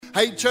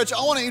Hey, church, I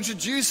want to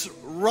introduce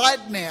right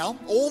now,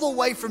 all the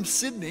way from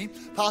Sydney,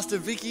 Pastor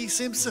Vicky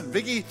Simpson.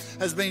 Vicky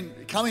has been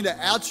coming to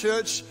our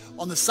church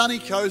on the sunny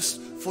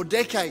coast for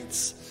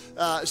decades.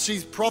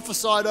 She's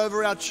prophesied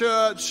over our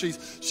church.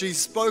 She's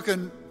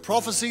spoken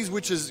prophecies,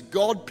 which is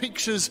God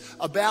pictures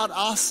about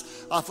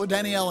us for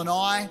Danielle and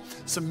I.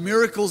 Some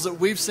miracles that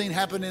we've seen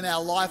happen in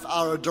our life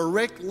are a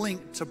direct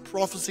link to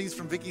prophecies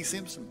from Vicky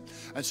Simpson.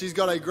 And she's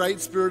got a great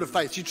spirit of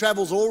faith. She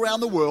travels all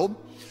around the world.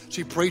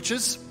 She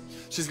preaches.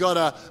 She's got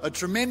a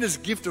tremendous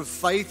gift of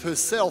faith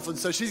herself, and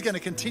so she's going to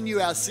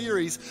continue our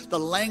series, The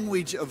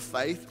Language of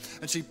Faith.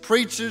 And she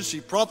preaches, she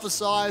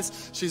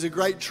prophesies, she's a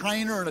great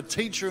trainer and a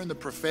teacher in the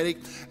prophetic.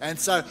 And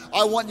so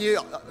I want you,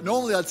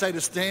 normally I'd say to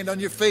stand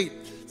on your feet.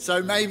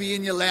 So maybe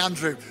in your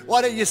lounge room,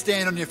 why don't you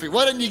stand on your feet?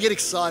 Why don't you get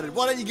excited?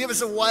 Why don't you give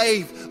us a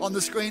wave on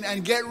the screen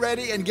and get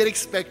ready and get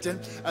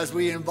expectant as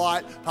we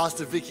invite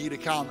Pastor Vicky to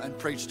come and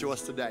preach to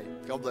us today.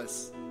 God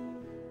bless.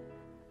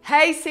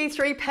 Hey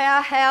C3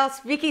 Powerhouse,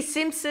 Vicky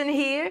Simpson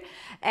here,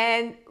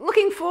 and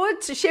looking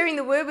forward to sharing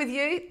the word with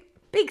you.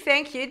 Big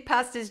thank you to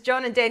Pastors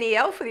John and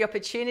Danielle for the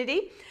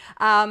opportunity.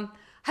 I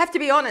have to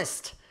be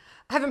honest,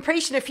 I haven't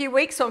preached in a few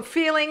weeks, so I'm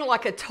feeling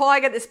like a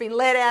tiger that's been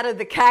let out of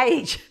the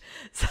cage.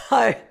 So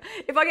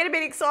if I get a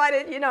bit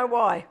excited, you know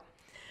why.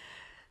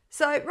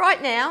 So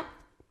right now,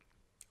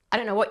 I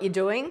don't know what you're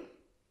doing,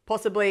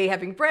 possibly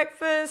having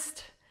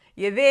breakfast,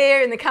 you're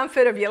there in the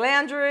comfort of your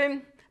lounge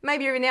room,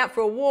 maybe you're even out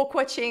for a walk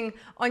watching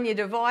on your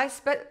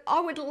device, but I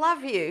would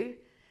love you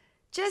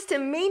just to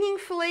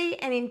meaningfully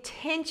and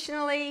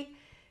intentionally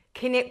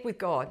connect with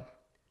God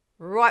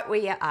right where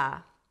you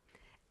are.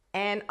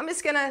 And I'm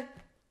just going to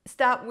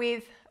start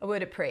with a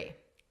word of prayer.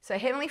 So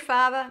Heavenly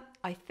Father,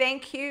 I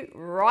thank you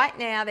right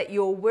now that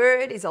your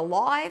word is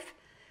alive,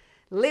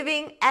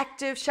 living,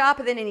 active,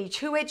 sharper than any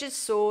two-edged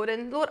sword.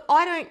 And Lord,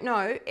 I don't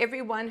know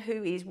everyone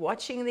who is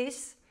watching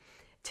this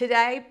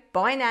today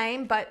by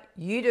name, but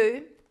you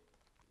do.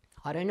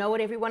 I don't know what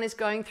everyone is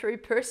going through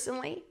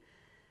personally,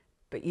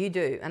 but you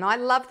do. And I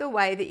love the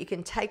way that you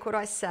can take what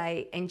I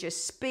say and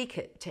just speak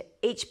it to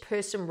each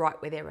person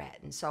right where they're at.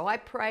 And so I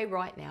pray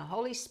right now,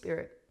 Holy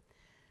Spirit,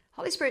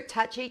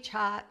 touch each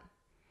heart.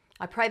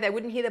 I pray they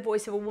wouldn't hear the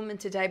voice of a woman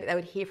today, but they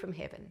would hear from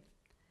heaven.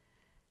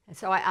 And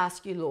so I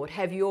ask you, Lord,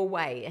 have your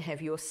way and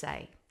have your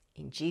say.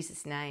 In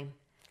Jesus' name,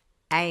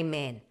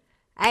 amen.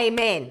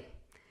 Amen.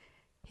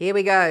 Here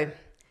we go.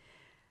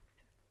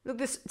 Look,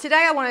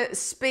 today I want to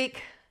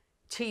speak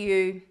to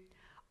you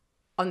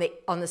on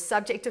the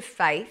subject of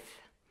faith.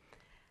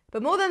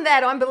 But more than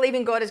that, I'm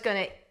believing God is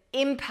going to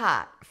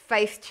impart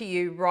faith to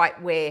you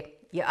right where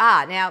you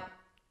are. Now,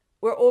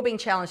 we're all being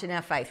challenged in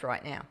our faith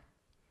right now.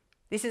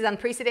 This is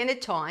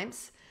unprecedented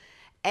times,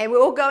 and we're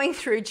all going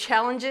through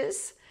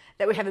challenges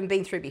that we haven't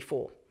been through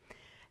before.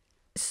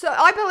 So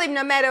I believe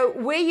no matter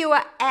where you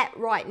are at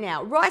right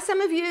now, right, some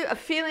of you are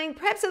feeling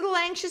perhaps a little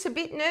anxious, a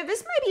bit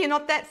nervous. Maybe you're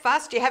not that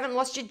fussed, you haven't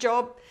lost your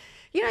job.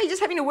 You know, you're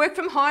just having to work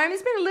from home.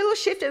 There's been a little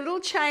shift, a little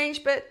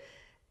change, but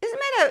it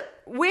doesn't matter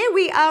where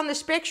we are on the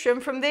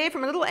spectrum, from there,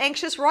 from a little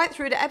anxious right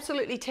through to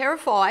absolutely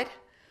terrified.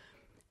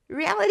 The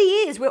reality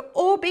is we're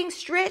all being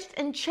stretched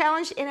and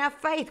challenged in our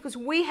faith because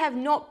we have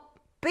not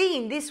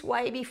been this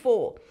way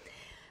before.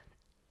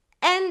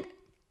 And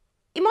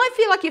you might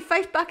feel like your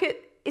faith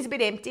bucket is a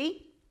bit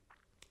empty.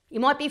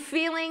 You might be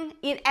feeling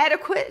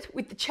inadequate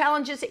with the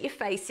challenges that you're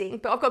facing,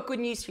 but I've got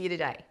good news for you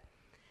today.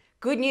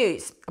 Good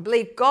news. I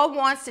believe God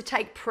wants to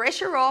take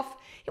pressure off.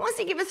 He wants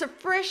to give us a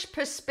fresh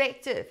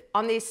perspective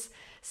on this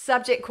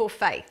subject called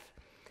faith.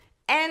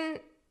 And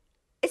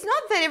it's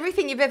not that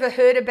everything you've ever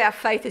heard about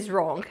faith is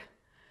wrong.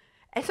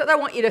 And so I don't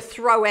want you to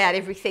throw out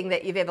everything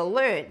that you've ever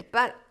learned.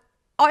 But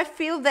I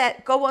feel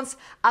that God wants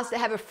us to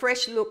have a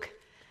fresh look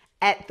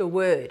at the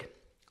word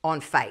on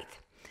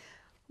faith. I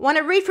want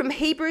to read from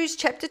Hebrews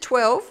chapter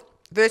 12,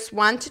 verse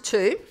 1 to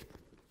 2,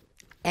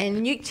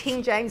 and New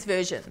King James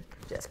Version.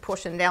 Just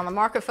pushing down the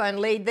microphone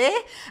lead there.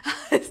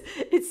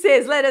 It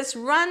says, let us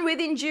run with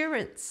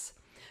endurance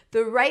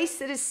the race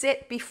that is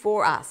set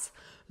before us,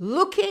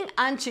 looking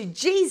unto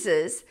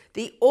Jesus,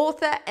 the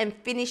author and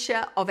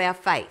finisher of our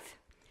faith.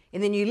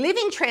 In the New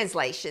Living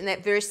Translation,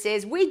 that verse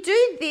says, we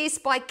do this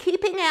by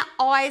keeping our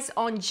eyes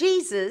on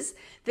Jesus,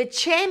 the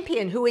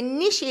champion who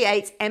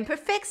initiates and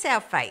perfects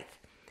our faith.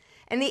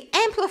 And the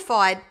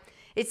Amplified,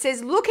 it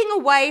says, looking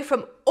away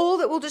from all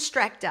that will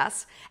distract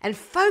us and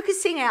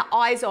focusing our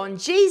eyes on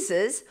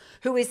Jesus,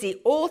 who is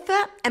the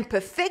author and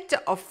perfecter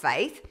of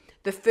faith,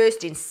 the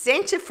first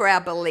incentive for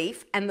our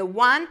belief, and the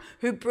one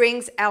who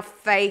brings our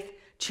faith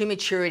to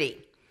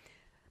maturity.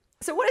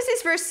 So what is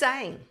this verse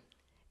saying?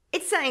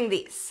 It's saying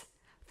this: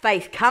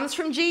 faith comes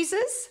from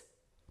Jesus,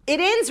 it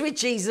ends with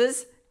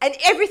Jesus, and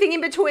everything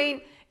in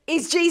between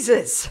is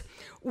Jesus.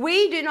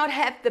 We do not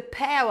have the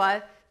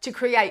power to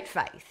create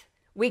faith.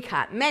 We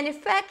can't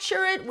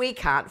manufacture it. We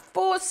can't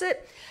force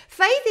it.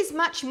 Faith is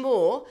much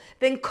more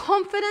than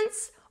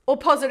confidence or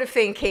positive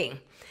thinking.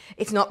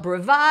 It's not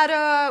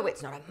bravado.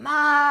 It's not a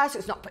mask.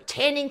 It's not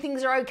pretending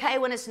things are okay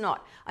when it's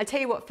not. I tell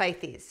you what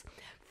faith is.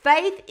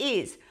 Faith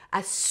is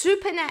a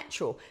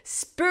supernatural,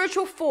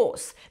 spiritual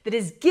force that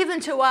is given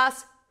to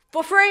us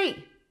for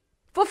free.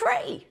 For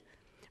free.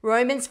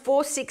 Romans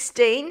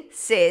 4:16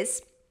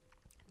 says,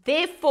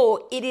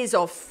 therefore it is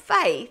of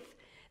faith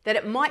that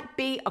it might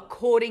be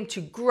according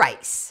to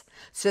grace,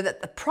 so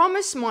that the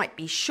promise might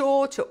be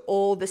sure to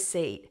all the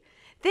seed.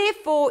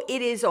 Therefore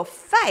it is of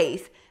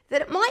faith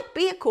that it might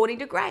be according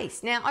to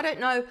grace. Now, I don't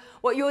know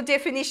what your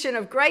definition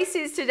of grace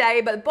is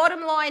today, but the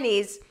bottom line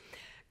is,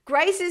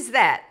 grace is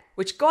that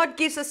which God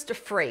gives us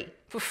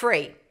for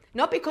free,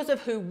 not because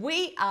of who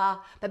we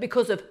are, but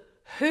because of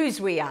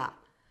whose we are.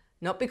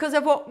 Not because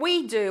of what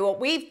we do,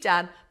 what we've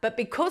done, but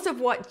because of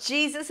what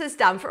Jesus has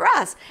done for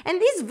us. And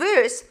this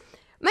verse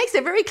makes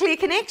a very clear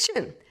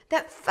connection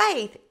that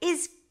faith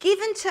is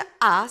given to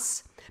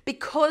us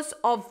because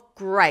of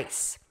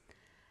grace.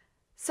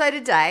 So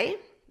today,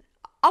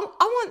 I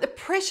want the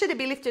pressure to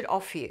be lifted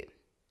off you,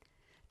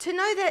 to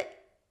know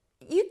that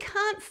you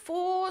can't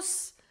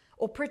force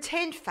or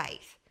pretend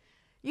faith.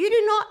 You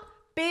do not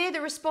bear the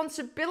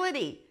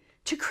responsibility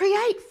to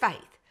create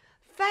faith.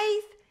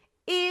 Faith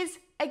is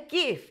a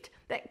gift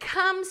that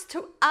comes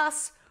to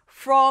us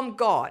from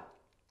God.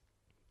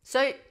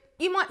 So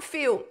you might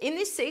feel in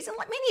this season,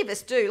 like many of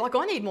us do, like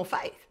I need more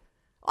faith.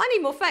 I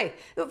need more faith.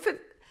 For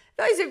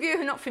those of you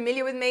who are not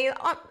familiar with me,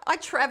 I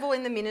travel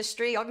in the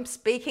ministry. I'm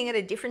speaking at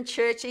a different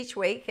church each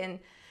week, and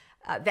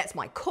that's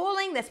my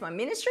calling, that's my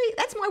ministry,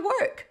 that's my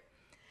work.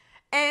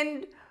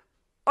 And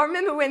I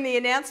remember when the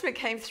announcement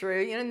came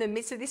through, in the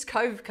midst of this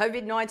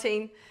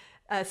COVID-19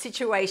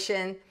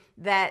 situation,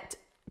 that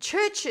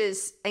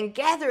churches and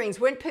gatherings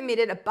weren't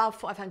permitted above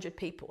 500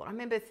 people. And I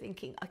remember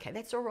thinking, okay,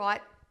 that's all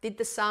right. Did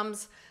the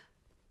sums.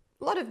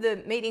 A lot of the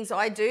meetings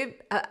I do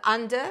are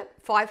under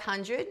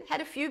 500.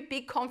 Had a few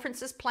big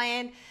conferences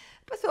planned,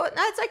 but I thought,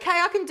 no, it's okay,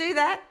 I can do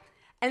that.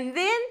 And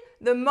then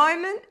the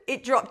moment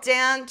it dropped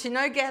down to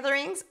no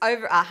gatherings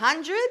over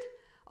 100,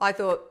 I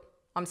thought,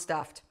 I'm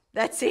stuffed.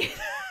 That's it.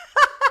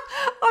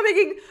 I'm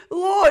thinking,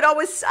 Lord, I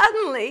was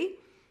suddenly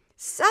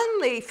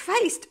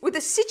faced with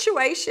a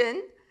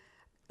situation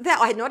that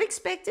I had not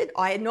expected,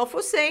 I had not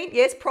foreseen.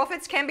 Yes,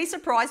 prophets can be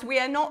surprised. We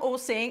are not all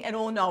seeing and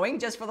all knowing,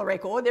 just for the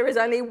record. There is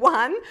only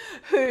one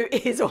who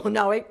is all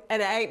knowing,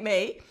 and it ain't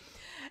me.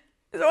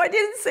 So I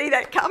didn't see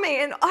that coming.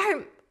 And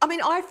I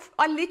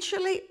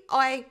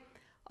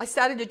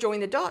started to join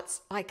the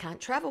dots. I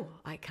can't travel.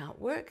 I can't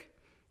work.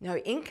 No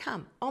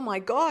income. Oh my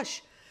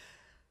gosh.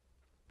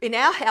 In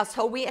our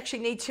household, we actually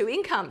need 2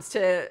 incomes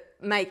to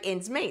make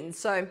ends meet. And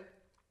so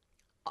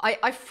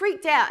I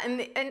freaked out,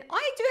 and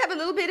I do have a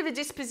little bit of a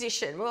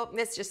disposition, well,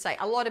 let's just say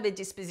a lot of a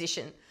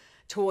disposition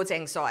towards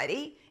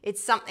anxiety.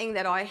 It's something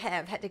that I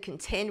have had to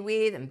contend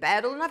with and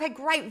battle, and I've had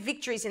great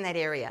victories in that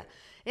area.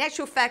 In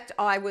actual fact,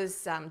 I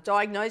was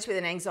diagnosed with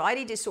an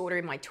anxiety disorder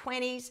in my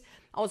 20s.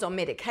 I was on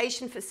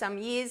medication for some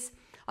years.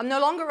 I'm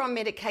no longer on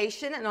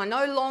medication, and I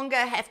no longer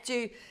have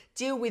to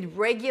deal with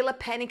regular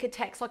panic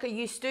attacks like I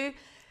used to.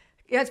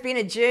 It's been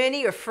a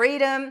journey of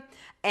freedom,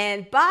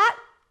 but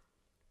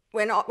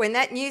when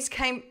that news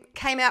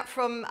came out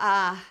from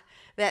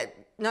that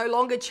no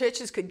longer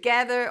churches could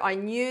gather, I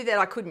knew that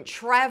I couldn't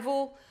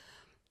travel.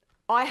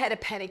 I had a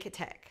panic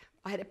attack.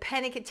 I had a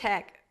panic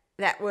attack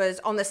that was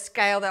on the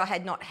scale that I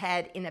had not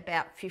had in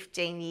about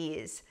 15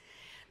 years.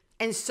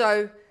 And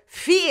so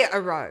fear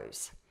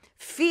arose.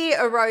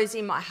 Fear arose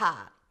in my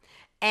heart.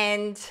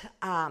 And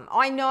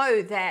I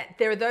know that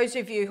there are those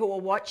of you who are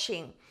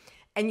watching,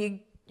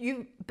 and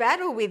you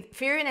battle with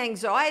fear and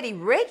anxiety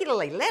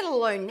regularly, let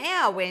alone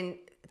now when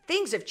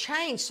things have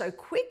changed so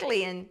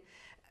quickly and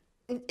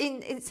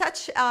in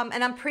such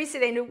an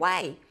unprecedented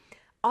way.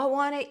 I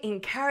want to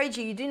encourage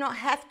you. You do not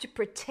have to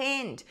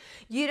pretend.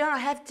 You don't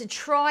have to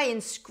try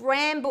and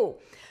scramble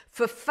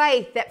for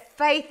faith. That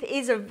faith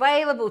is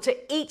available to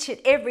each and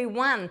every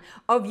one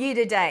of you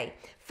today.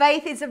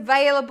 Faith is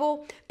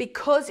available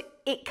because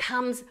it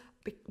comes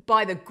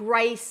by the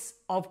grace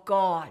of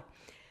God.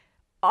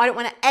 I don't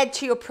want to add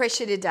to your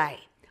pressure today.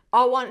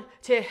 I want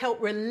to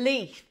help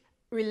relieve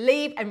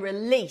and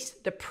release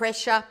the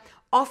pressure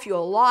off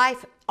your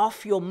life,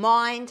 off your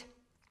mind,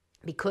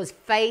 because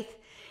faith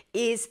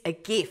is a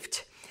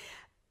gift.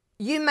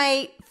 You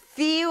may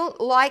feel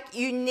like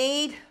you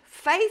need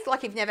faith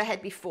like you've never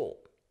had before.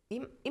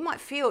 You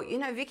might feel,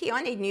 Vicky,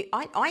 I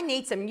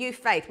need some new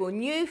faith. Well,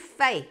 new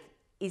faith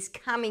is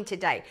coming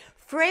today.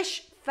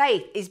 Fresh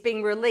faith is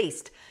being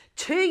released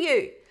to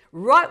you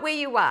right where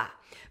you are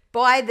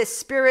by the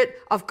Spirit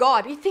of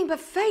God. You think, but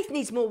faith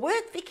needs more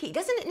work, Vicky.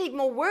 Doesn't it need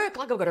more work?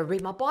 Like, I've got to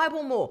read my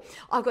Bible more.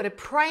 I've got to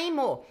pray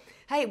more.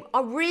 Hey,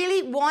 I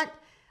really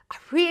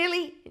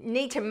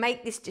need to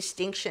make this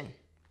distinction.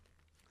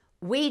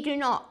 We do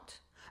not,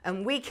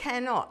 and we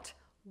cannot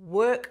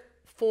work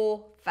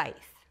for faith.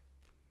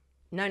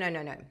 No.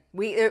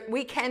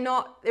 We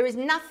cannot, there is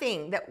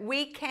nothing that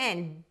we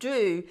can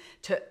do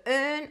to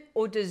earn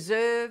or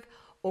deserve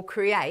or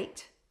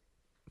create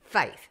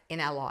faith in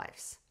our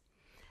lives.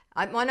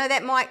 I know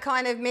that might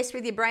kind of mess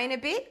with your brain a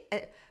bit,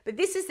 but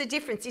this is the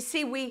difference. You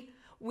see,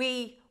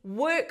 we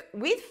work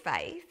with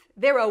faith.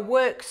 There are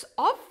works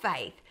of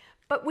faith,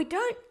 but we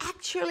don't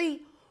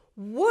actually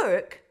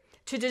work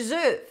to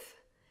deserve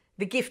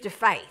the gift of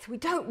faith. We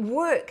don't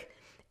work.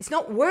 It's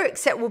not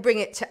works that will bring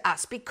it to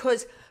us,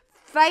 because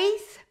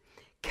faith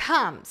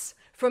comes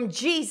from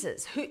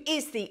Jesus, who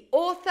is the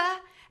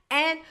author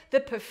and the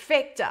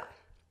perfecter.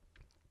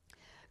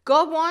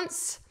 God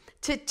wants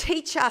to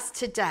teach us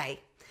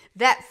today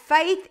that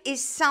faith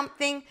is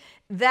something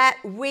that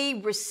we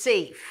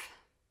receive.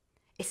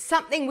 It's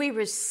something we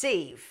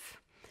receive.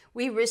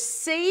 We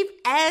receive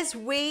as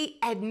we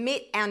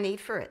admit our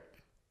need for it.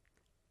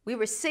 We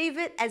receive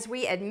it as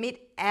we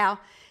admit our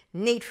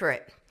need for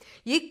it.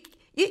 You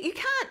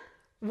can't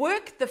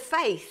work the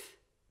faith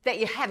that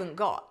you haven't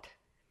got,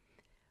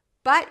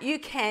 but you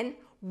can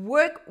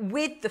work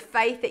with the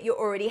faith that you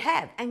already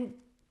have. And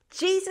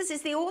Jesus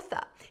is the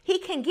author. He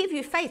can give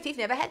you faith you've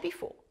never had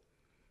before.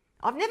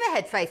 I've never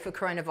had faith for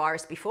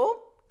coronavirus before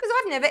because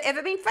I've never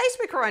ever been faced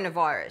with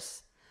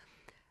coronavirus.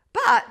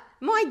 But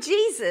my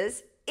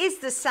Jesus is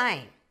the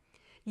same.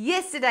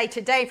 Yesterday,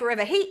 today,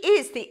 forever. He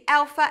is the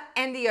Alpha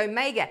and the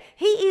Omega.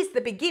 He is the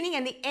beginning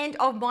and the end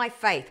of my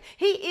faith.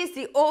 He is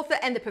the author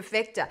and the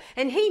perfecter.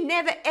 And he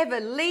never ever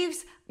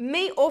leaves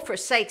me or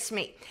forsakes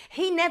me.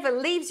 He never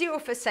leaves you or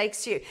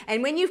forsakes you.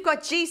 And when you've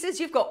got Jesus,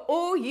 you've got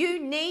all you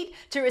need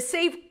to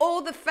receive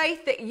all the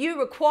faith that you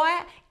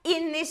require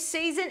in this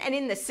season and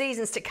in the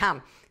seasons to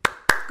come.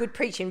 Good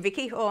preaching,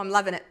 Vicky. Oh, I'm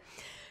loving it.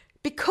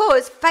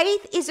 Because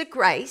faith is a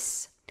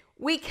grace,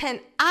 we can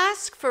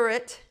ask for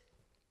it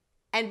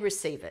and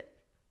receive it.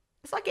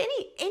 It's like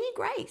any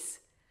grace.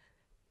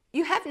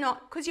 You have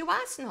not because you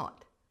ask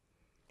not.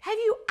 Have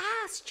you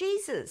asked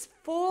Jesus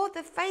for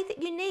the faith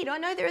that you need? I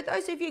know there are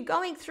those of you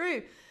going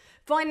through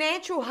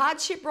financial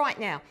hardship right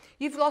now.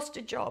 You've lost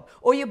a job,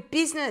 or your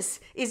business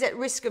is at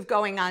risk of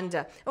going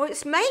under, or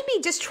it's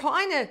maybe just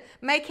trying to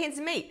make ends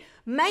meet.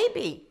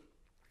 Maybe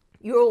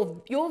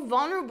you're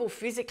vulnerable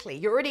physically.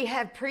 You already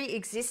have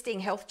pre-existing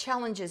health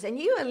challenges, and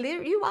you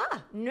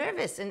are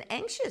nervous and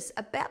anxious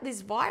about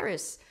this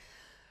virus.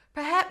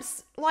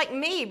 Perhaps, like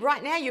me,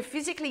 right now you're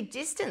physically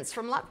distanced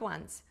from loved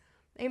ones.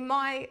 And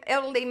my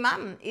elderly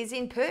mum is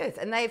in Perth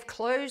and they've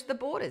closed the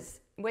borders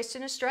in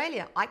Western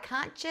Australia. I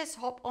can't just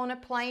hop on a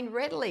plane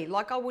readily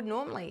like I would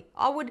normally.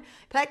 In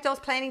fact, I was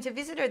planning to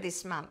visit her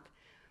this month.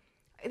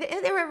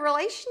 There are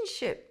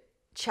relationship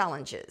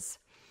challenges.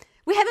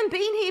 We haven't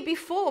been here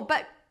before,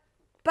 but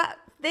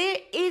there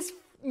is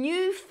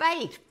new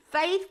faith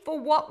for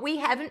what we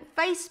haven't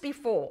faced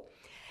before.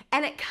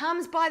 And it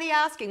comes by the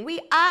asking. We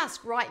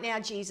ask right now,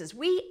 Jesus.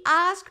 We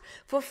ask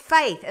for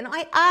faith. And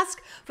I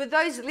ask for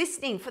those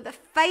listening for the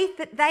faith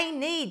that they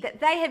need, that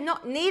they have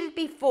not needed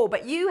before,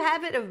 but you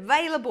have it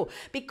available.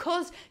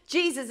 Because,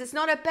 Jesus, it's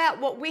not about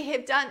what we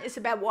have done, it's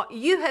about what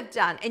you have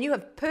done. And you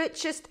have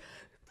purchased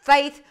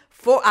faith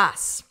for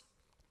us.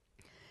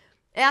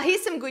 Now,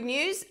 here's some good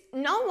news.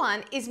 No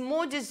one is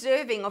more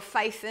deserving of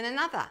faith than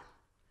another.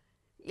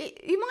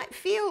 You might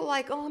feel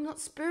like, oh, I'm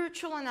not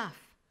spiritual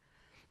enough.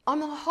 I'm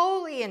not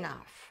holy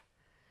enough.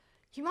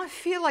 You might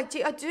feel like,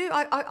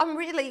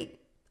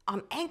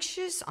 I'm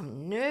anxious,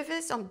 I'm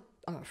nervous, I'm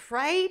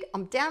afraid,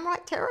 I'm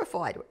downright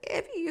terrified.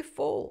 Wherever you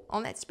fall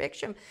on that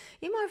spectrum,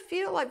 you might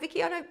feel like,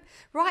 Vicky,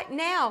 right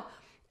now,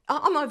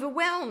 I'm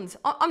overwhelmed.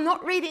 I'm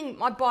not reading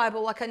my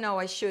Bible like I know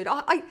I should.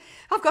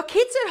 I've got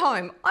kids at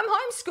home. I'm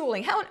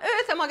homeschooling. How on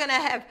earth am I going to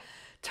have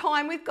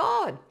time with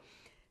God?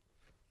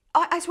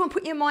 I just want to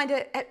put your mind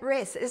at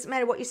rest. It doesn't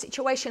matter what your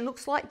situation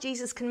looks like.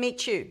 Jesus can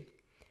meet you.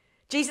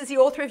 Jesus, the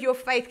author of your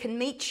faith, can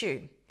meet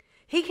you.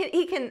 He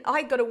can.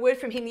 I got a word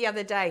from him the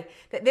other day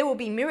that there will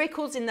be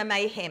miracles in the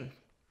mayhem.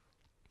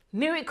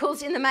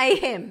 Miracles in the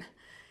mayhem.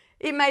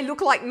 It may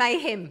look like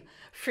mayhem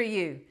for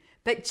you,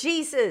 but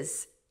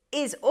Jesus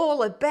is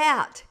all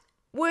about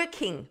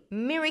working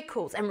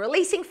miracles and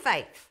releasing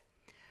faith.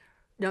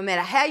 No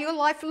matter how your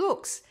life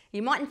looks,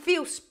 you mightn't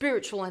feel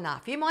spiritual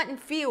enough. You mightn't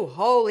feel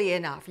holy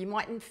enough. You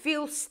mightn't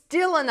feel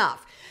still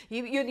enough.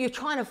 You're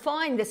trying to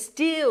find the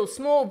still,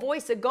 small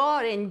voice of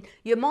God and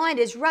your mind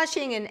is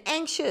rushing and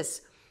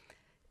anxious.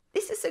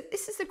 This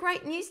is the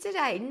great news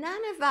today.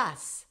 None of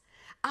us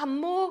are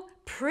more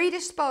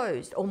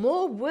predisposed or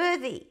more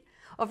worthy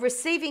of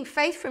receiving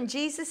faith from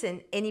Jesus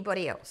than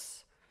anybody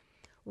else.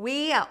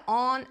 We are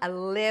on a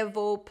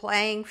level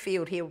playing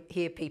field here,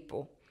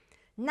 people.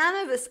 None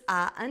of us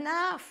are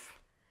enough.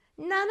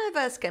 None of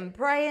us can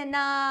pray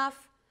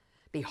enough,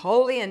 be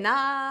holy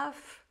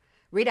enough,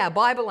 read our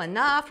Bible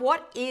enough.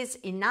 What is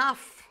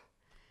enough?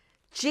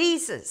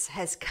 Jesus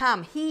has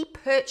come. He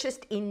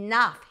purchased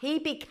enough. He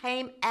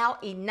became our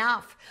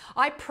enough.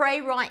 I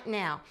pray right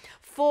now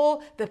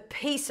for the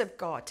peace of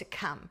God to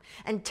come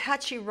and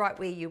touch you right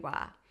where you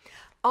are.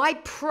 I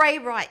pray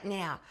right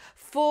now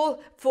for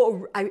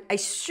a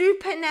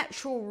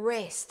supernatural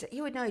rest.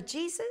 You would know,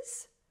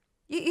 Jesus,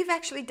 you've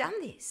actually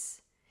done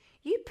this.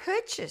 You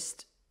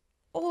purchased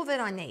all that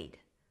I need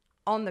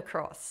on the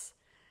cross.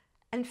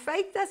 And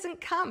faith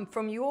doesn't come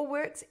from your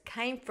works, it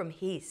came from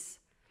his.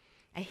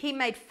 And he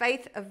made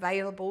faith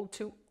available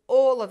to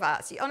all of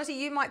us.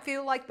 Honestly, you might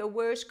feel like the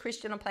worst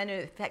Christian on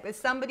planet Earth. In fact, there's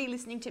somebody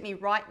listening to me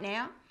right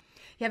now.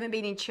 You haven't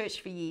been in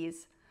church for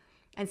years.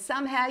 And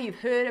somehow you've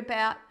heard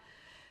about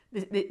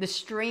the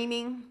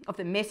streaming of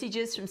the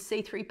messages from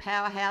C3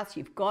 Powerhouse.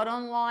 You've got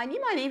online.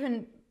 You might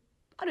even,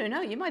 I don't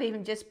know, you might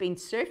even just been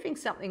surfing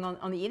something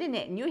on the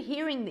internet and you're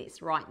hearing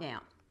this right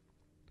now.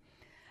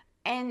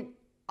 And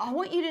I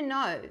want you to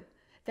know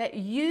that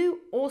you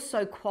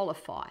also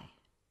qualify.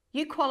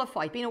 You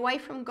qualify. You've been away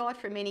from God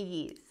for many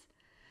years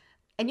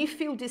and you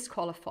feel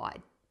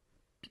disqualified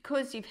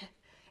because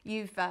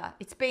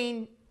it's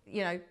been,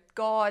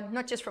 God,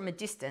 not just from a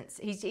distance,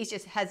 he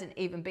just hasn't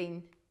even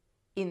been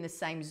in the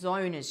same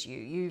zone as you.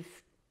 You've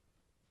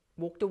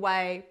walked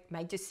away,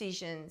 made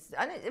decisions.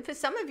 For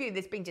some of you,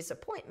 there's been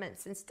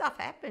disappointments and stuff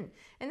happened,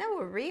 and they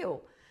were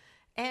real.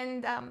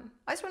 And I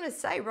just want to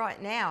say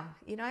right now,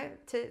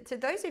 to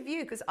those of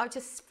you, because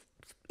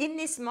in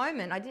this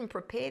moment, I didn't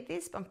prepare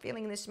this, but I'm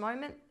feeling this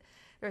moment.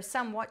 There are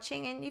some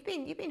watching, and you've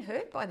been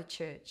hurt by the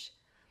church.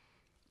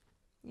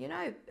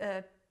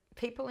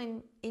 People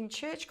in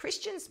church,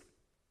 Christians.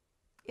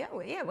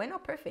 We're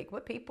not perfect. We're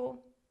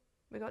people.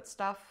 We got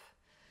stuff.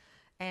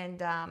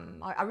 And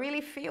I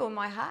really feel in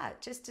my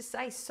heart just to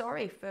say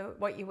sorry for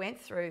what you went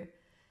through.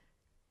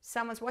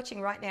 Someone's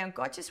watching right now, and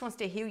God just wants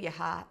to heal your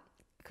heart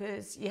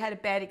because you had a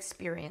bad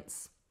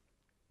experience.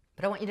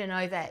 But I want you to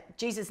know that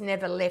Jesus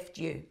never left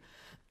you.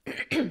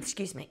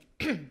 Excuse me.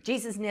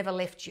 Jesus never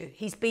left you.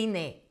 He's been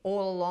there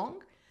all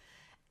along.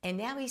 And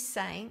now he's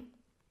saying,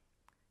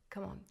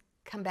 come on,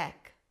 come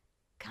back,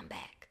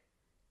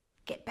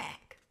 get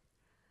back.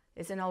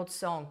 There's an old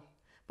song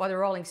by the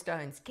Rolling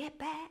Stones. Get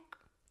back.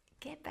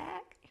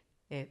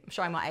 Yeah, I'm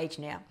showing my age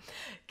now.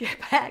 Get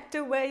back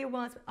to where you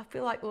once. I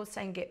feel like Lord's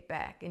saying get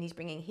back. And he's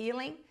bringing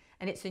healing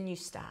and it's a new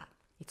start.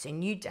 It's a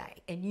new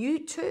day. And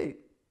you too,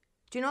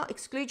 do not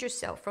exclude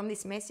yourself from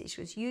this message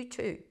because you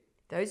too,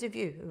 those of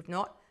you who have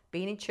not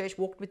been in church,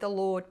 walked with the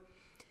Lord,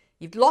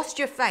 you've lost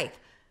your faith.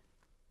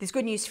 There's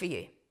good news for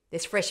you.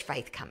 There's fresh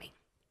faith coming.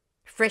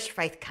 Fresh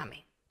faith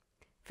coming.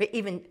 For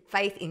even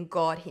faith in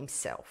God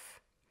himself.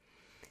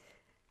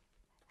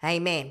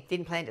 Amen.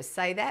 Didn't plan to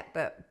say that,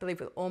 but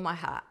believe with all my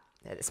heart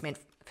that it's meant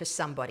for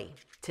somebody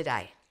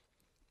today.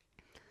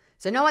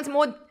 So no one's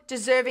more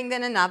deserving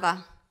than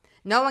another.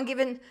 No one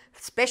given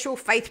special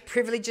faith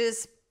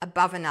privileges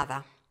above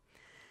another.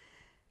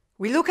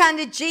 We look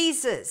unto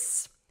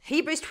Jesus.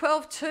 Hebrews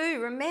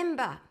 12:2,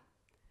 remember,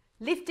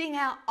 lifting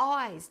our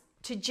eyes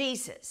to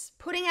Jesus,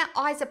 putting our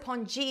eyes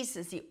upon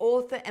Jesus, the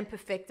author and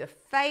perfecter.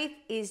 Faith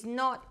is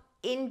not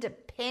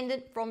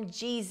independent from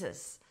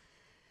Jesus.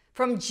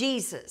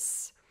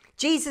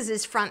 Jesus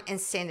is front and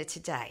center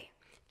today.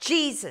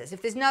 Jesus,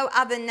 if there's no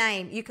other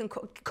name, you can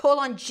call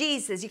on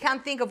Jesus. You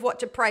can't think of what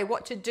to pray,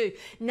 what to do.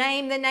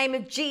 Name the name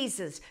of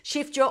Jesus.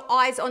 Shift your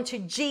eyes onto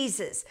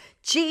Jesus.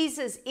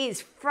 Jesus is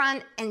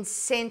front and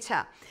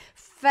center.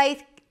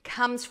 Faith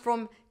comes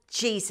from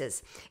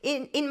Jesus.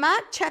 In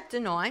Mark chapter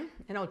 9,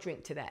 and I'll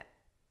drink to that.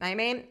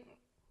 Amen.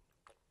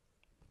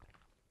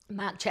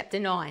 Mark chapter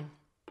 9.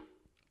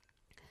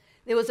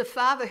 There was a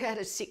father who had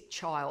a sick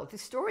child. The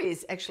story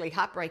is actually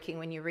heartbreaking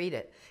when you read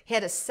it. He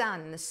had a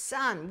son, and the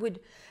son would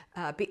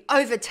be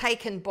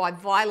overtaken by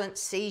violent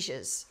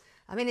seizures.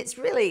 I mean, it's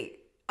really,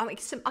 I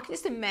can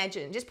just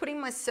imagine, just putting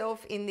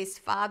myself in this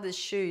father's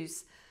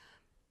shoes,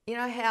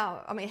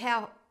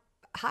 how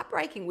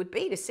heartbreaking it would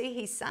be to see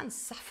his son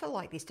suffer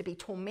like this, to be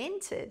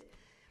tormented.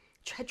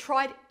 Had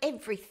tried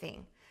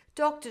everything.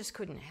 Doctors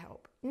couldn't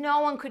help.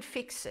 No one could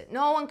fix it.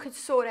 No one could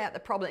sort out the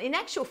problem. In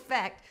actual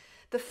fact,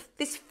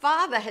 this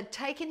father had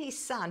taken his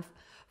son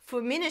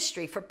for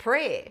ministry, for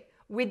prayer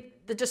with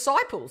the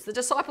disciples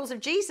of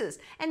Jesus,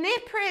 and their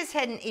prayers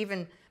hadn't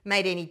even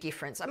made any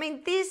difference. I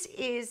mean, this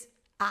is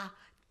a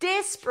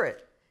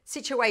desperate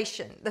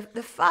situation.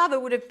 The father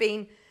would have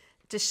been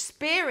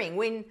despairing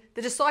when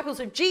the disciples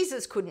of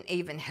Jesus couldn't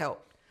even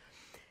help.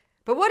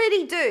 But what did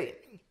he do?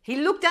 He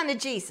looked unto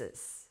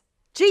Jesus.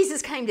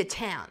 Jesus came to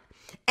town.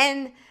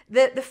 And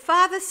the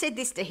father said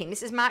this to him.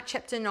 This is Mark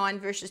chapter 9,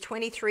 verses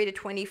 23 to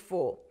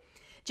 24.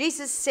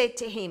 Jesus said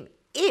to him,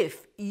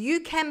 if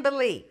you can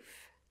believe,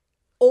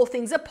 all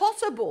things are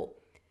possible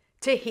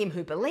to him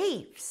who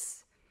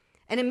believes.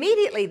 And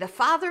immediately the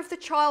father of the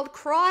child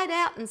cried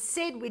out and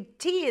said with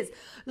tears,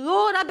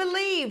 Lord, I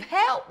believe,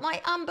 help my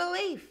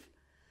unbelief.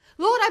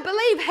 Lord, I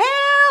believe,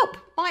 help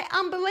my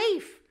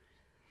unbelief.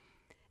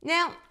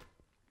 Now,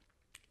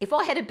 if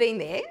I had been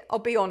there, I'll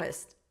be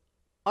honest,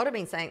 I'd have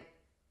been saying,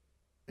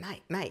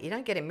 mate, you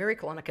don't get a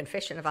miracle on a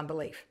confession of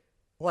unbelief.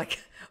 Like,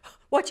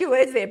 watch your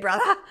words there,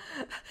 brother.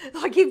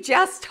 Like you've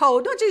just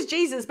told, not just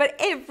Jesus, but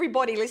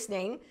everybody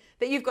listening,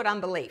 that you've got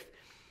unbelief.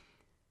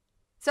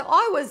 So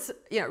I was,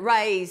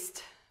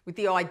 raised with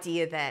the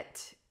idea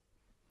that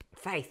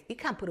faith, you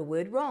can't put a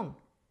word wrong.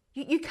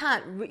 You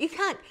can't,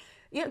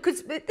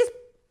 because this,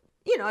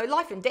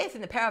 life and death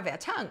in the power of our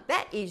tongue,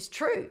 that is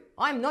true.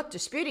 I'm not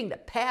disputing the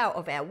power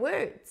of our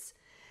words.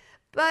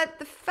 But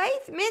the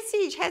faith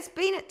message has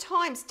been at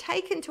times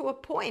taken to a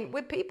point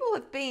where people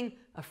have been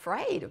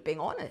afraid of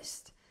being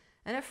honest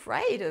and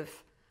afraid of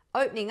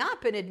opening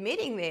up and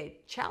admitting their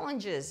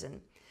challenges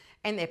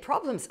and their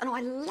problems. And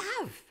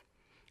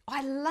I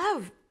I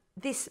love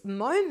this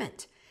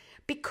moment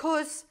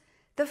because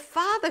the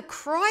father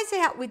cries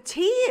out with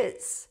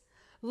tears,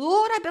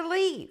 Lord, I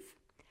believe.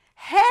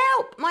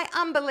 Help my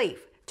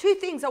unbelief. Two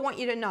things I want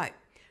you to know.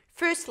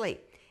 Firstly,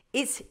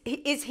 is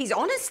his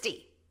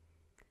honesty.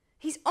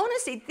 His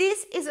honesty.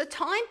 This is a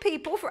time,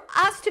 people, for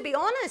us to be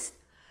honest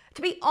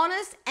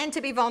and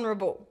to be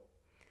vulnerable.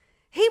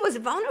 He was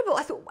vulnerable.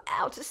 I thought,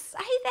 wow, to say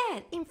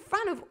that in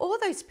front of all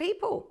those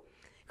people,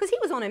 because he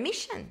was on a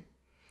mission.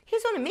 He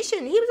was on a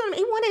mission. He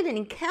wanted an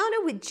encounter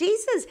with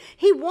Jesus.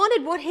 He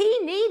wanted what he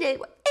needed,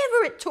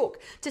 whatever it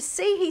took to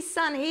see his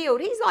son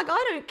healed. He's like,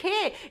 I don't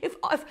care if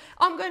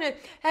I'm going to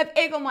have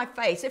egg on my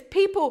face, if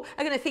people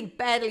are going to think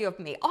badly of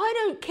me. I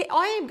don't care.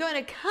 I am going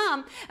to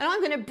come and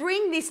I'm going to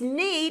bring this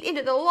need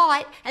into the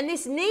light. And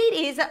this need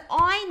is that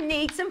I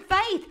need some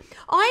faith.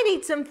 I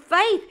need some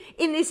faith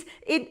in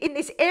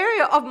this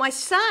area of my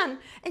son.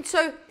 And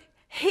so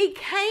he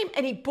came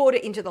and he brought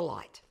it into the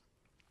light.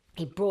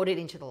 He brought it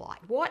into the light.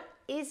 What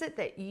is it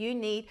that you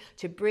need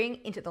to bring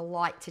into the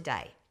light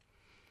today?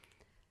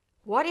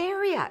 What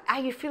area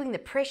are you feeling the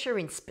pressure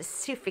in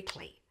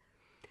specifically?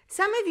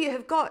 Some of you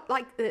have got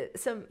like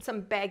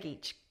some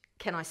baggage,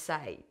 can I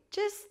say?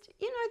 Just,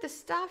 the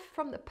stuff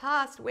from the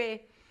past where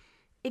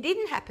it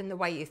didn't happen the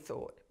way you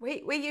thought,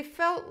 where you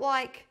felt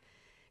like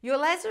your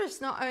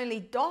Lazarus not only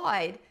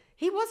died,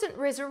 he wasn't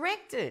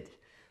resurrected.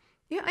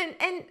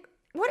 And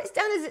what it's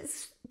done is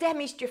it's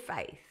damaged your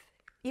faith.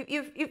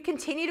 You've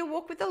continued to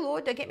walk with the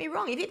Lord, don't get me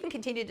wrong. You've even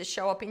continued to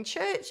show up in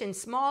church and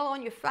smile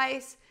on your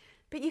face,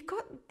 but you've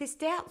got this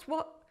doubt.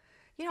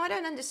 I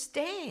don't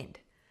understand.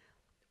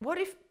 What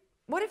if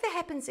that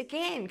happens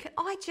again? Can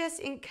I just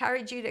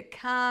encourage you to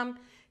come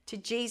to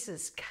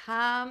Jesus?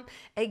 Come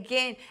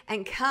again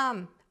and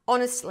come,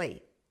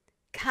 honestly,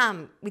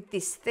 come with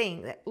this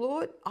thing that,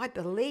 Lord, I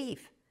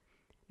believe.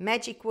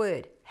 Magic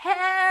word,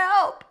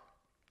 help,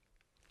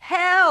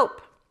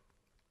 help,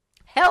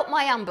 help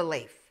my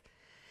unbelief.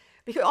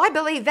 Because I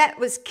believe that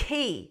was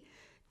key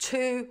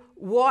to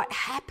what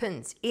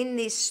happens in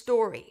this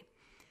story.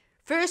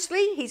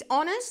 Firstly, he's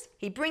honest.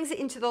 He brings it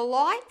into the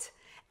light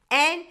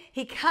and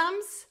he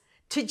comes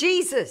to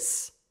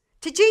Jesus.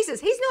 To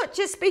Jesus. He's not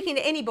just speaking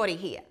to anybody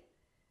here.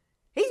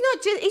 He's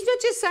not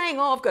just saying,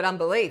 oh, I've got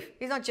unbelief.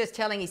 He's not just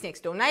telling his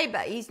next door neighbor.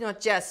 He's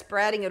not just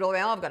sprouting it all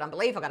around, oh, I've got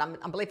unbelief,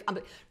 unbelief.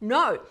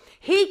 No,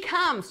 he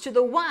comes to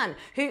the one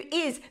who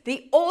is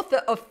the author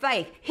of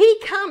faith. He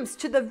comes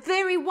to the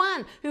very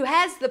one who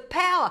has the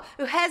power,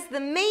 who has the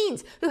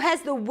means, who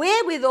has the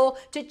wherewithal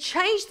to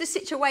change the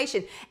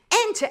situation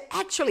and to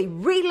actually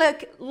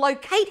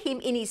relocate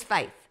him in his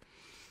faith.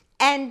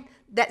 And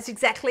that's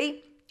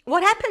exactly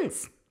what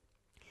happens.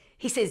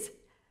 He says,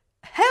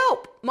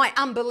 help my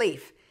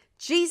unbelief.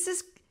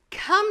 Jesus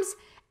comes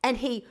and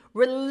he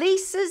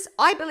releases,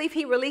 I believe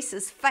he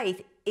releases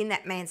faith in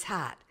that man's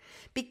heart.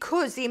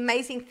 Because the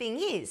amazing thing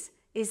is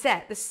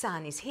that the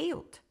son is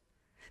healed.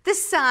 The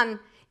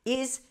son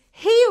is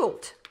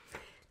healed.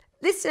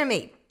 Listen to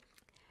me.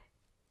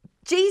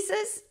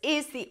 Jesus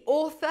is the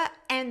author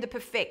and the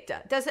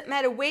perfecter. Doesn't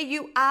matter where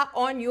you are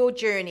on your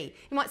journey.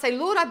 You might say,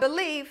 Lord, I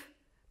believe,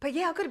 but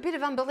yeah, I've got a bit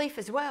of unbelief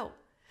as well.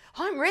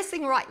 I'm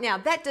wrestling right now.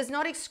 That does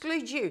not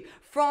exclude you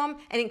from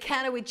an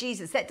encounter with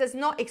Jesus. That does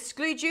not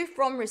exclude you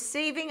from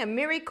receiving a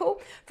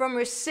miracle, from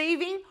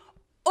receiving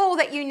all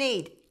that you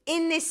need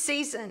in this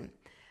season.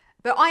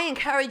 But I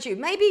encourage you,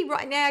 maybe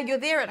right now you're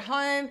there at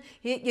home,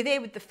 you're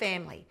there with the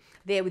family,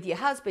 there with your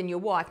husband, your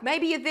wife.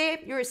 Maybe you're there,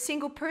 you're a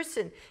single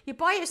person. You're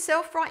by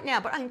yourself right now,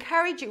 but I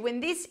encourage you, when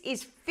this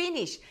is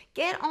finished,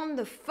 get on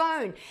the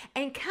phone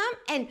and come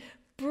and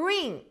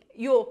bring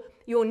your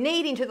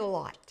need into the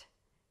light.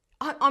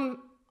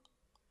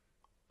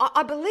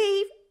 I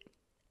believe,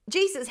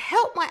 Jesus,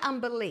 help my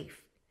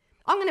unbelief.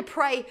 I'm going to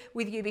pray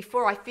with you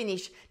before I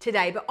finish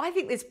today, but I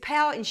think there's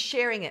power in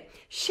sharing it.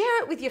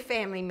 Share it with your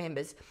family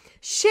members.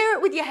 Share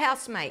it with your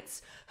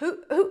housemates.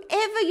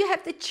 Whoever you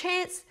have the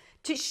chance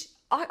to,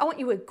 I want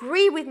you to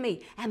agree with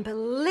me and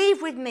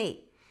believe with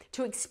me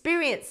to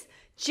experience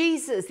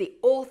Jesus, the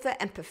author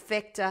and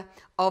perfecter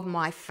of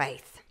my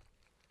faith.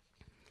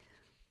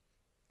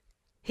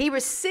 He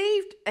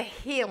received a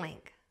healing.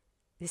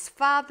 This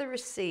father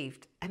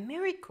received a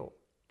miracle,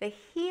 the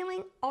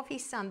healing of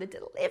his son, the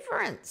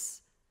deliverance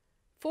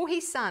for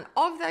his son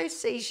of those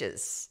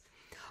seizures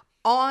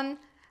on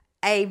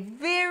a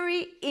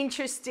very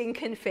interesting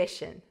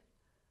confession.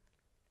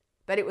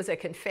 But it was a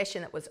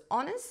confession that was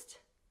honest,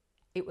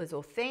 it was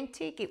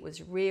authentic, it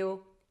was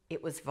real,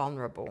 it was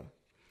vulnerable.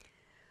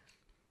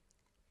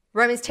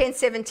 Romans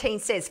 10:17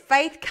 says,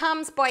 faith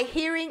comes by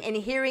hearing and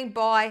hearing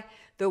by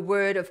the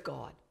word of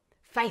God.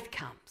 Faith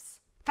comes.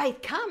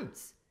 Faith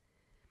comes.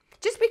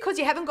 Just because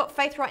you haven't got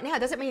faith right now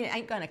doesn't mean it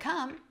ain't going to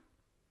come.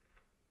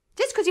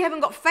 Just because you haven't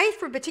got faith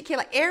for a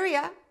particular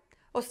area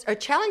or a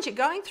challenge you're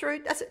going through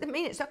doesn't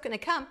mean it's not going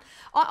to come.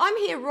 I'm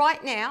here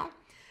right now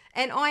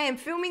and I am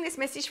filming this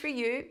message for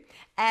you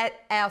at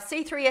our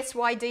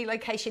C3SYD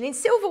location in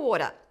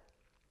Silverwater.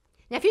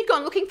 Now, if you'd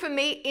gone looking for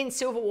me in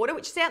Silverwater,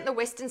 which is out in the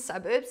western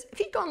suburbs, if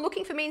you'd gone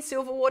looking for me in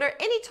Silverwater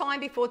any time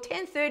before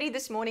 10:30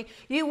 this morning,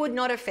 you would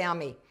not have found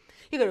me.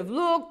 You could have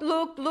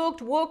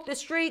looked, walked the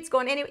streets,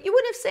 gone anywhere. You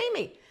wouldn't have seen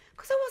me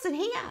because I wasn't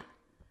here.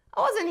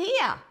 I wasn't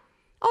here.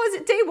 I was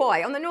at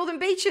DY on the Northern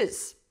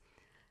Beaches.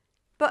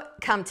 But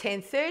come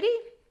 10:30,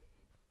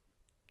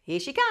 here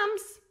she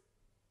comes.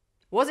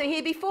 Wasn't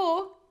here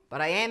before,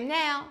 but I am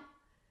now.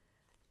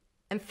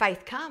 And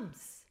faith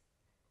comes.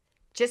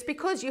 Just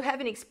because you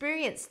haven't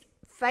experienced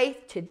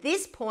faith to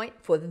this point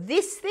for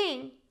this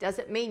thing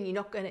doesn't mean you're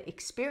not going to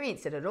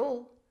experience it at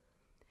all.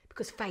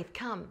 Because faith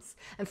comes,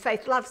 and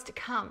faith loves to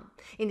come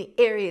in the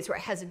areas where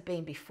it hasn't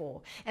been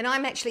before. And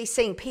I'm actually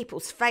seeing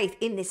people's faith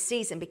in this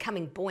season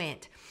becoming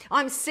buoyant.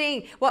 I'm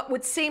seeing what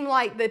would seem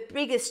like the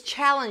biggest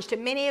challenge to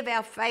many of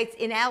our faiths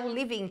in our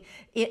living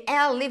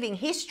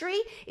history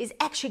is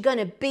actually going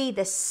to be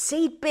the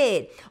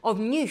seedbed of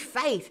new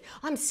faith.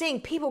 I'm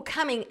seeing people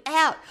coming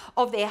out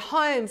of their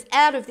homes,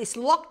 out of this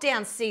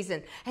lockdown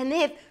season, and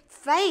their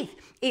faith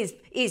is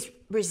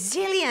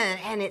resilient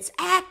and it's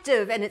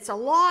active and it's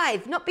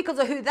alive, not because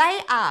of who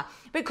they are,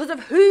 because of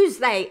whose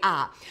they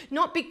are,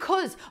 not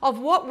because of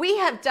what we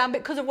have done,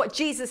 because of what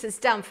Jesus has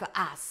done for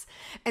us.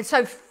 And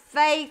so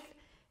faith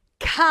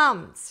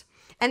comes,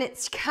 and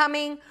it's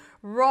coming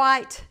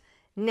right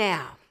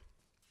now.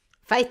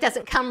 Faith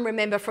doesn't come,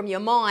 remember, from your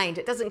mind.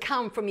 It doesn't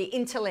come from your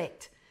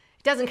intellect.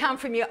 It doesn't come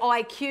from your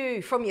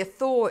IQ, from your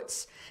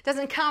thoughts. It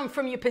doesn't come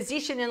from your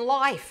position in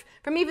life,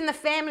 from even the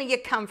family you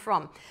come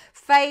from.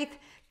 Faith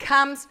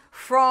comes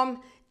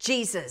from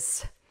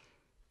Jesus.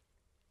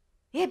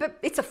 Yeah, but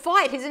it's a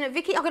fight, isn't it,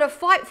 Vicky? I've got to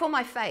fight for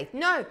my faith.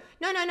 No.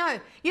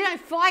 You don't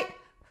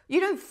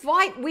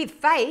fight with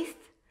faith.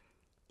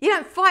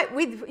 You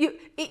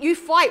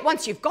fight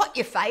once you've got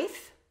your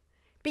faith,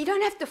 but you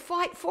don't have to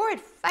fight for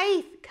it.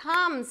 Faith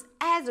comes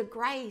as a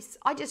grace.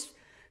 I just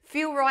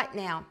feel right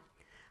now,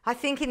 I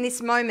think in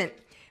this moment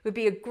would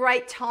be a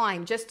great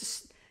time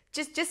just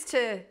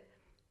to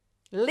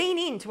lean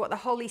into what the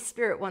Holy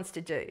Spirit wants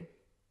to do.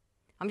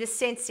 I'm just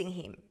sensing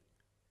him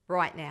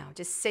right now,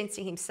 just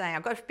sensing him saying,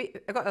 I've got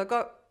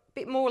a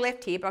bit more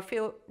left here, but I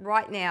feel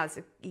right now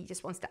he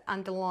just wants to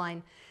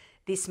underline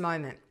this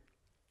moment.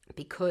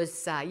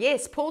 Because,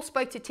 yes, Paul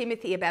spoke to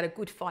Timothy about a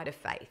good fight of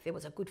faith. There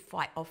was a good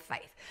fight of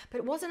faith, but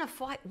it wasn't a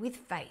fight with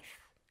faith.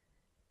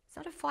 It's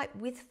not a fight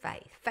with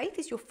faith. Faith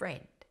is your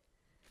friend.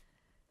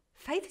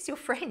 Faith is your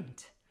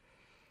friend.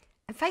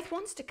 And faith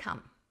wants to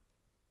come.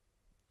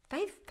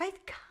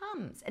 Faith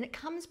comes, and it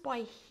comes by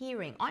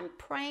hearing. I'm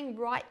praying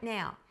right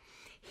now,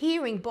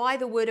 hearing by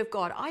the word of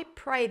God. I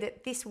pray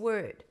that this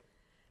word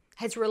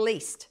has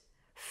released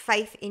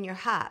faith in your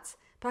hearts.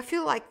 But I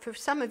feel like for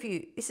some of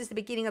you, this is the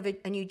beginning of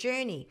a new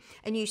journey,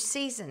 a new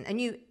season, a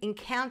new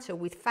encounter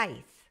with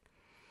faith.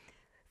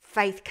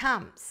 Faith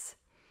comes.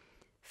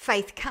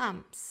 Faith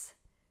comes.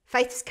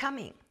 Faith's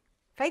coming.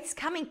 Faith's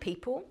coming,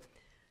 people.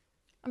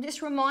 I'm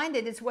just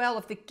reminded as well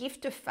of the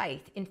gift of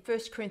faith in 1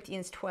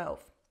 Corinthians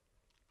 12.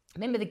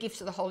 Remember the gifts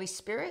of the Holy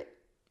Spirit?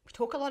 We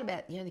talk a lot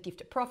about, the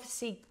gift of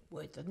prophecy,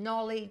 words of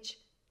knowledge,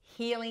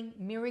 healing,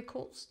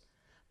 miracles.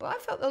 But I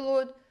felt the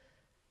Lord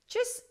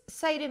just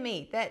say to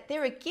me that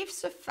there are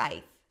gifts of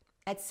faith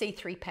at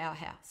C3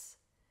 Powerhouse.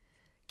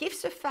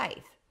 Gifts of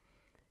faith.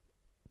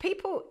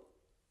 People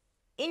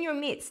in your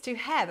midst to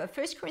have a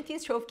 1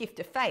 Corinthians 12 gift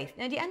of faith.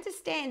 Now, do you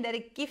understand that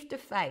a gift of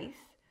faith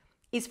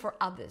is for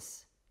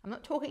others? I'm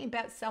not talking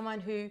about someone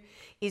who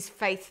is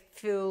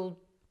faith-filled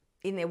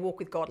in their walk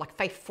with God, like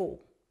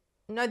faithful.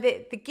 No,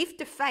 the gift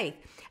of faith.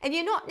 And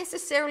you're not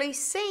necessarily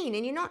seen,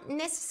 and you're not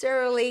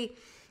necessarily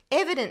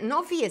evident and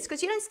obvious,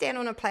 because you don't stand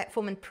on a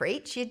platform and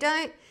preach. You're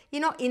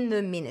not in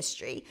the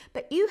ministry,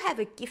 but you have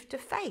a gift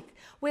of faith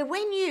where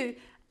when you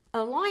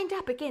are lined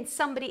up against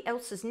somebody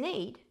else's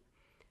need,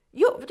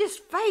 your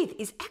faith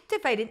is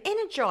activated,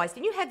 energized,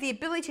 and you have the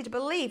ability to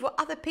believe what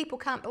other people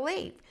can't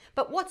believe.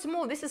 But what's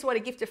more, this is what a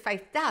gift of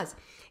faith does,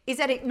 is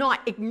that it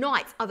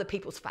ignites other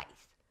people's faith.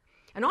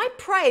 And I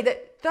pray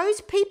that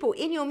those people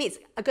in your midst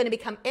are going to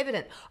become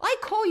evident. I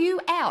call you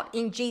out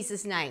in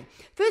Jesus' name.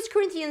 1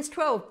 Corinthians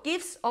 12,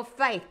 gifts of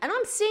faith. And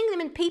I'm seeing them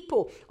in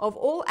people of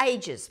all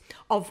ages,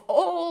 of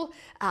all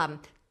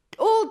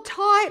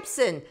types,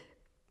 and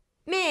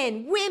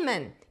men,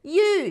 women,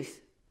 youth,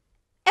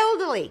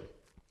 elderly.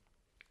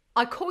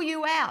 I call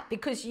you out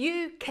because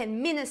you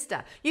can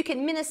minister. You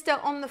can minister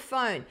on the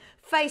phone,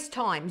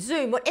 FaceTime,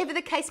 Zoom, whatever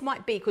the case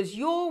might be, because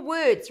your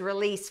words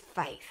release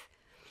faith.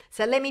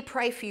 So let me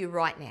pray for you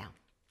right now,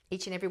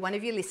 each and every one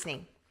of you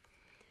listening.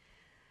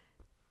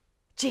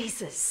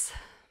 Jesus,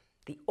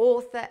 the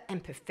author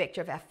and perfecter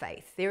of our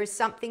faith. There is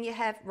something you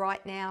have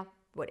right now,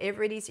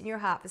 whatever it is in your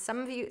heart. For some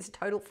of you, it's a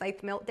total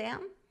faith meltdown.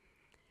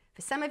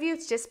 For some of you,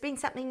 it's just been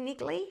something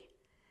niggly.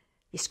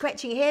 You're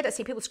scratching your head. I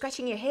see people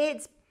scratching your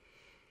heads.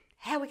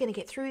 How are we going to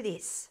get through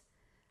this?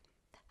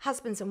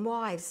 Husbands and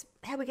wives,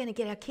 how are we going to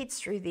get our kids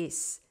through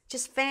this?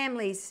 Just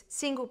families,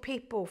 single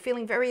people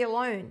feeling very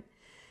alone,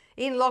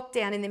 in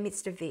lockdown in the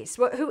midst of this.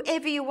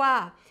 Whoever you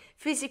are,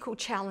 physical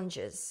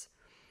challenges,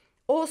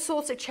 all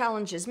sorts of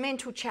challenges,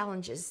 mental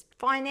challenges,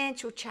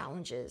 financial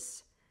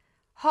challenges.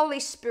 Holy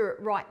Spirit,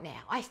 right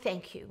now, I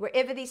thank you.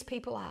 Wherever these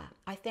people are,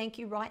 I thank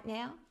you right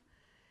now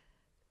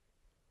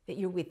that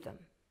you're with them.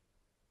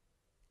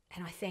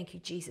 And I thank you,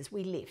 Jesus.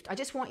 We lift. I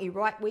just want you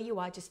right where you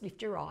are. Just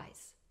lift your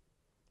eyes.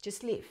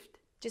 Just lift.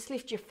 Just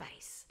lift your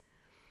face.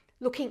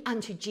 Looking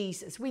unto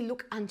Jesus. We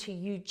look unto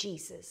you,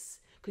 Jesus,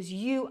 because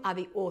you are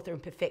the author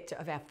and perfecter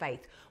of our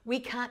faith.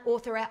 We can't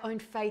author our own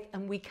faith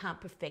and we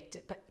can't perfect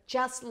it. But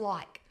just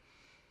like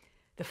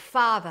the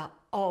Father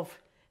of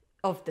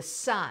the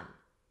Son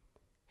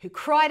who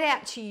cried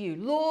out to you,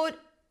 Lord,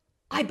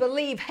 I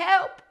believe,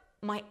 help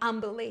my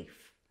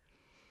unbelief.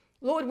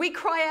 Lord, we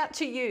cry out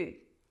to you.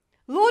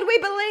 Lord, we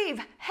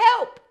believe,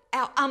 help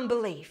our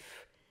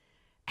unbelief.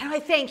 And I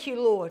thank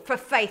you, Lord, for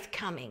faith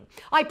coming.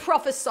 I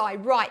prophesy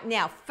right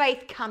now,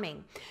 faith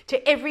coming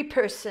to every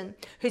person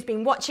who's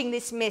been watching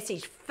this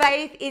message.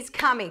 Faith is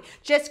coming.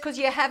 Just because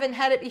you haven't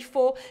had it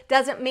before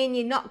doesn't mean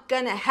you're not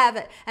going to have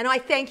it. And I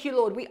thank you,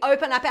 Lord. We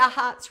open up our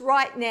hearts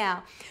right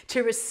now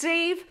to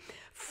receive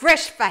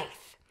fresh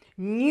faith,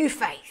 new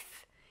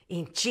faith.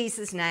 In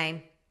Jesus'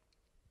 name,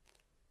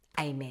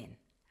 amen.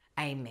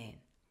 Amen.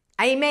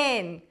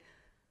 Amen.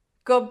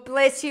 God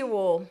bless you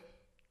all.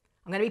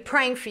 I'm going to be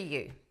praying for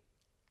you.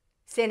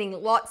 Sending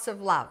lots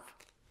of love.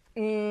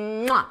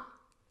 Mwah.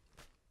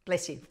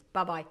 Bless you.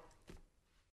 Bye-bye.